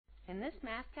In this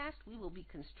mathcast, we will be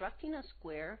constructing a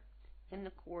square in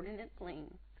the coordinate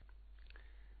plane.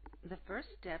 The first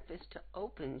step is to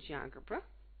open GeoGebra.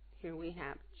 Here we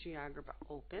have GeoGebra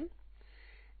open.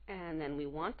 And then we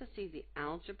want to see the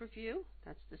algebra view.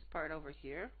 That's this part over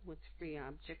here with free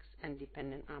objects and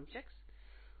dependent objects.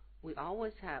 We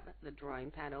always have the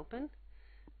drawing pad open.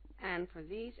 And for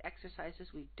these exercises,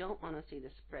 we don't want to see the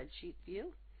spreadsheet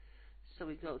view. So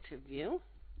we go to View.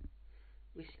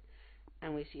 We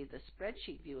see the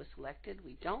spreadsheet view is selected.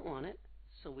 We don't want it,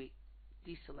 so we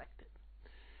deselect it.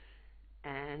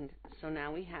 And so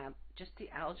now we have just the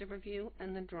algebra view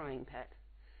and the drawing pad.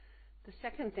 The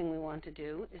second thing we want to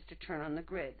do is to turn on the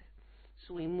grid.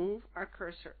 So we move our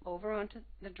cursor over onto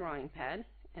the drawing pad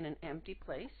in an empty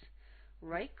place,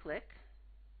 right-click,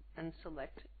 and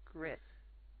select Grid.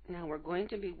 Now we're going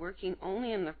to be working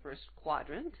only in the first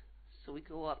quadrant, so we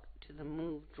go up to the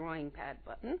Move Drawing Pad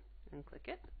button and click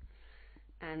it.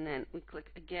 And then we click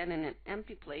again in an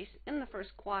empty place in the first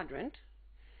quadrant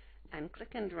and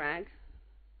click and drag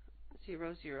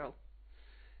 0, 0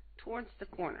 towards the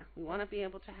corner. We want to be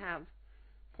able to have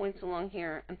points along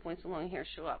here and points along here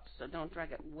show up, so don't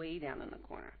drag it way down in the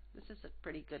corner. This is a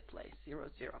pretty good place, 0,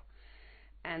 0.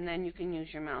 And then you can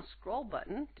use your mouse scroll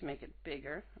button to make it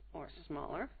bigger or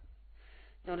smaller.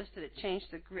 Notice that it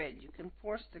changed the grid. You can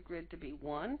force the grid to be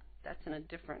 1. That's in a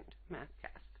different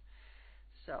mathcast.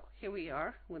 So here we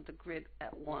are with the grid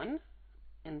at 1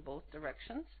 in both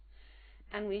directions,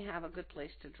 and we have a good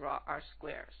place to draw our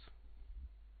squares.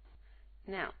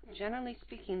 Now, generally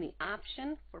speaking, the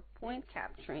option for point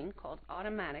capturing, called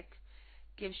automatic,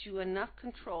 gives you enough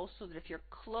control so that if you're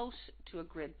close to a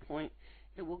grid point,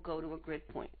 it will go to a grid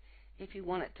point. If you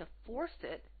want it to force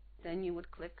it, then you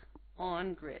would click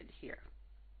on grid here.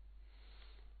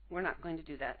 We're not going to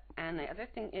do that. And the other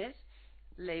thing is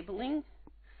labeling.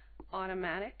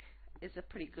 Automatic is a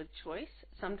pretty good choice.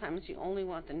 Sometimes you only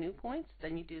want the new points,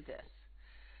 then you do this.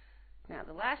 Now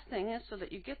the last thing is, so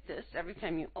that you get this every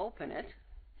time you open it,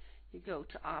 you go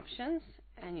to Options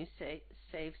and you say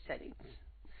Save Settings.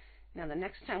 Now the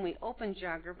next time we open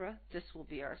GeoGebra, this will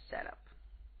be our setup.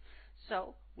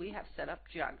 So we have set up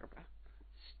GeoGebra.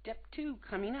 Step 2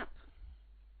 coming up.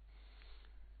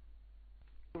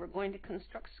 We're going to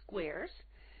construct squares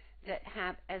that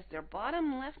have as their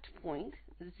bottom left point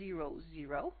 0,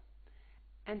 0,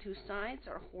 and whose sides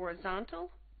are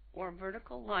horizontal or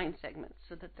vertical line segments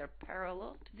so that they're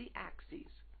parallel to the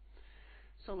axes.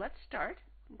 So let's start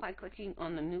by clicking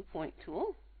on the New Point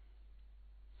tool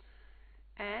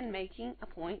and making a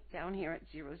point down here at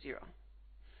 0, 0.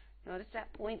 Notice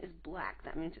that point is black.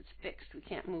 That means it's fixed. We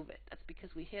can't move it. That's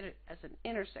because we hit it as an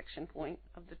intersection point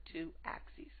of the two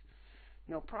axes.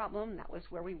 No problem. That was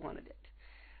where we wanted it.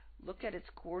 Look at its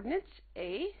coordinates.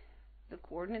 A, the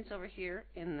coordinates over here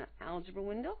in the algebra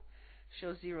window,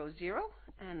 show 0, 0,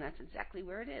 and that's exactly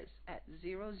where it is, at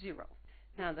 0, 0.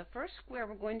 Now the first square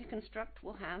we're going to construct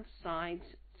will have sides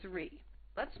 3.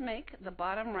 Let's make the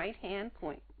bottom right hand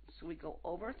point. So we go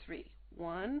over 3.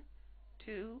 1,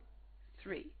 2,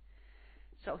 3.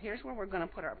 So here's where we're going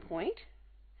to put our point.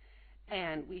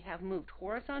 And we have moved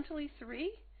horizontally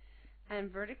 3 and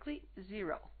vertically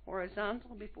 0.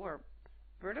 Horizontal before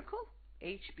vertical,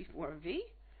 H before V.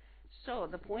 So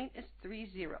the point is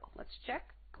 3, 0. Let's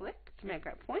check. Click to make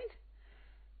our point.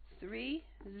 3,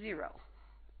 0.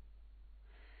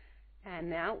 And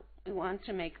now we want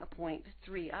to make a point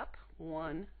 3 up.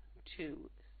 1, 2,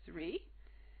 3.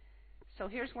 So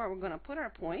here's where we're going to put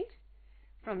our point.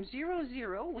 From 0,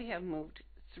 0, we have moved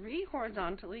 3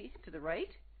 horizontally to the right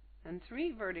and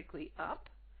 3 vertically up.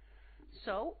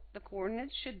 So the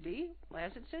coordinates should be,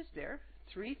 as it says there,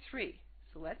 3, 3.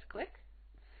 So let's click.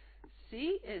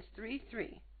 C is 3,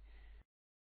 3.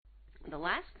 The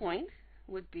last point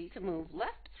would be to move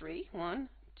left 3. 1,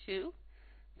 2,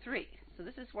 3. So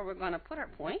this is where we're going to put our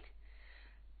point.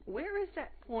 Where is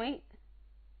that point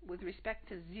with respect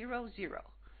to 0, 0?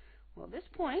 Well, this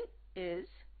point is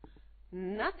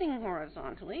nothing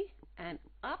horizontally and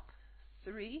up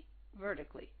 3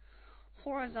 vertically.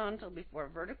 Horizontal before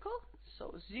vertical,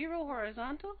 so 0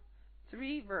 horizontal,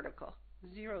 3 vertical.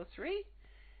 0, 3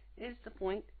 is the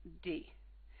point D.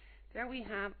 There we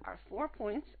have our 4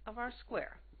 points of our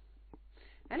square.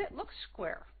 And it looks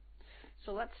square.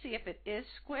 So let's see if it is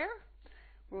square.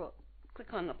 We'll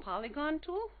click on the polygon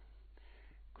tool.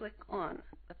 Click on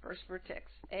the first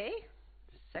vertex A,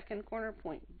 second corner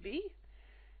point B,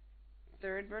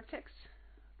 third vertex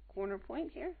corner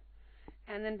point here,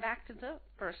 and then back to the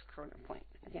first corner point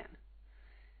again.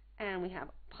 And we have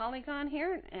a polygon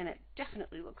here, and it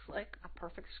definitely looks like a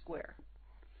perfect square.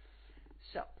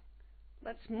 So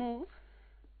let's move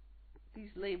these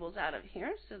labels out of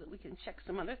here so that we can check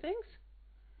some other things.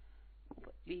 We'll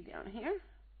put B down here.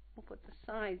 We'll put the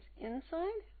sides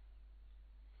inside.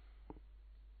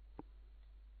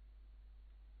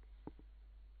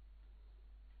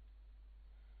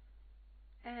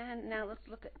 And now let's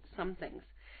look at some things.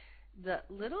 The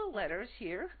little letters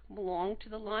here belong to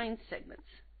the line segments.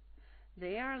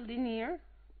 They are linear,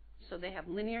 so they have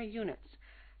linear units.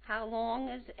 How long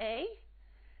is A?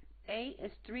 A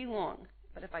is 3 long.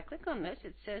 But if I click on this,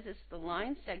 it says it's the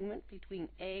line segment between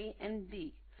A and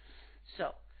B.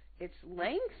 So its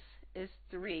length is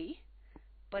 3,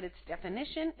 but its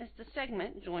definition is the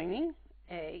segment joining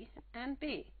A and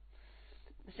B.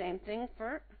 The same thing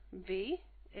for B.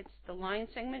 It's the line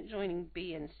segment joining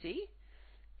B and C.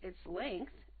 Its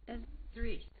length is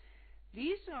 3.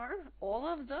 These are all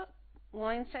of the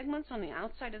line segments on the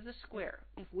outside of the square.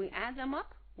 If we add them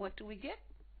up, what do we get?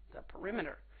 The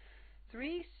perimeter.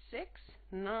 3, 6,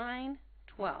 9,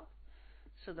 12.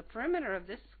 So the perimeter of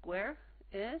this square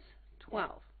is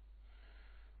 12.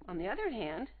 On the other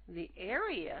hand, the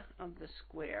area of the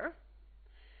square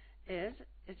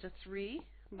it's a 3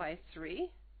 by 3,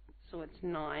 so it's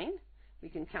 9. We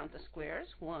can count the squares.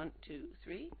 1, 2,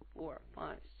 3, 4,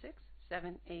 5, 6,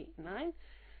 7, 8, 9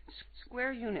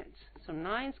 square units. So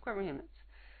 9 square units.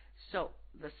 So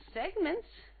the segments,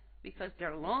 because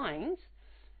they're lines,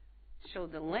 show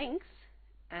the length,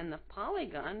 and the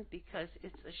polygon, because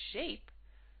it's a shape,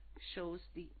 shows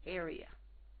the area.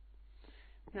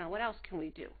 Now what else can we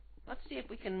do? Let's see if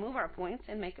we can move our points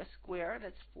and make a square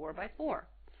that's 4 by 4.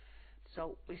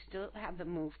 So we still have the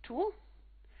move tool.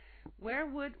 Where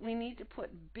would we need to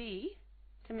put B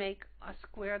to make a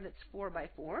square that's 4 by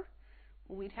 4?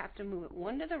 Well, we'd have to move it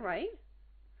 1 to the right,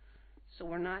 so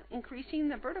we're not increasing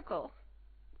the vertical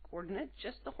coordinate,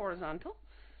 just the horizontal.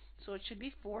 So it should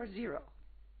be 4, 0.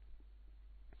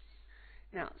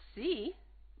 Now C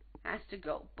has to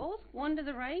go both 1 to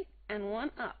the right and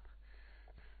 1 up.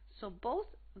 So both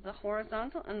the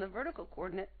horizontal and the vertical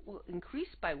coordinate will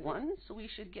increase by 1, so we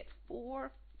should get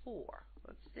 4, 4.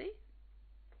 Let's see.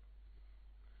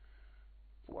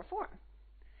 4, 4.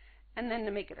 And then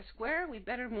to make it a square, we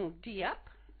better move D up,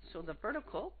 so the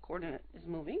vertical coordinate is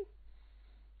moving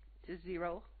to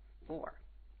 0, 4.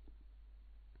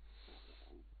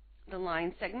 The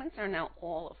line segments are now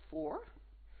all of 4.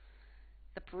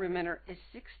 The perimeter is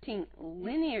 16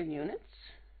 linear units,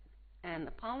 and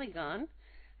the polygon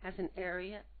has an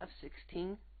area of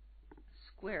 16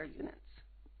 square units.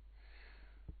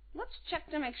 Let's check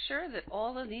to make sure that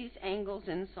all of these angles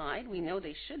inside, we know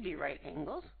they should be right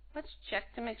angles. Let's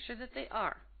check to make sure that they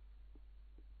are.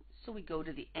 So we go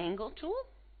to the angle tool,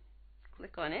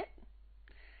 click on it,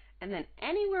 and then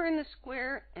anywhere in the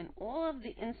square and all of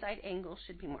the inside angles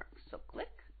should be marked. So click,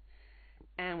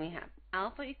 and we have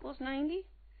alpha equals 90,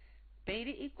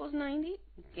 beta equals 90,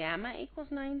 gamma equals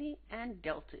 90, and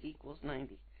delta equals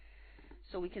 90.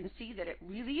 So we can see that it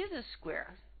really is a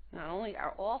square. Not only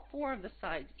are all 4 of the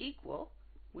sides equal,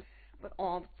 but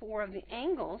all 4 of the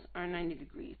angles are 90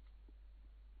 degrees.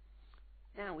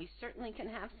 Now we certainly can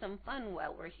have some fun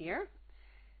while we're here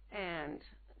and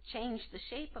change the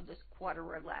shape of this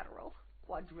quadrilateral,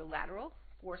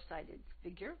 4-sided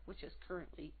figure, which is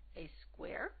currently a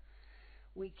square.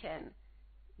 We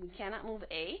cannot move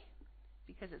A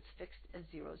because it's fixed as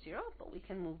 0, 0, but we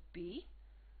can move B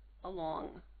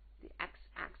along the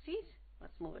x-axis.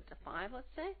 Let's move it to 5,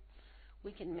 let's say.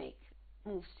 We can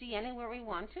move C anywhere we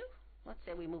want to. Let's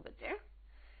say we move it there.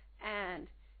 And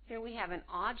here we have an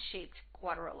odd-shaped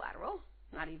quadrilateral,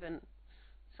 not even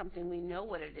something we know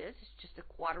what it is. It's just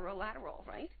a quadrilateral,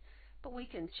 right? But we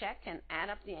can check and add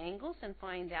up the angles and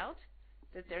find out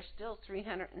that they're still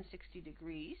 360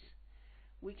 degrees.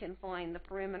 We can find the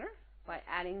perimeter by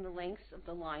adding the lengths of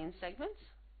the line segments.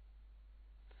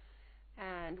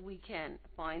 And we can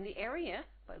find the area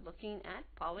by looking at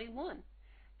poly 1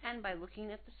 and by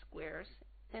looking at the squares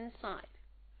inside.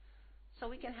 So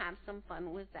we can have some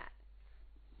fun with that.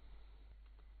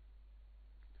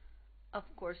 Of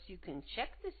course, you can check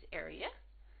this area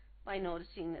by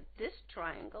noticing that this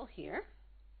triangle here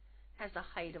has a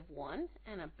height of 1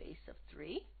 and a base of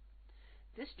 3.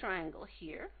 This triangle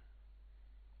here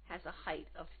has a height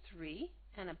of 3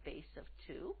 and a base of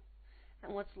 2.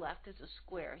 And what's left is a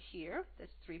square here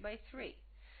that's 3 by 3.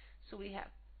 So we have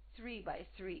 3 by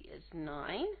 3 is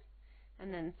 9,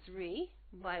 and then 3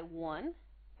 by 1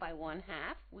 by 1/2,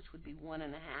 which would be 1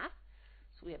 1/2.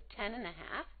 So we have 10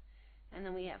 1/2, and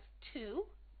then we have 2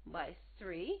 by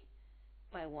 3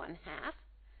 by 1/2,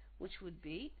 which would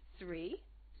be 3.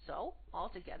 So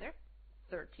altogether,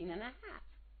 13 1/2.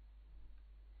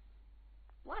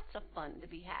 Lots of fun to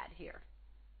be had here.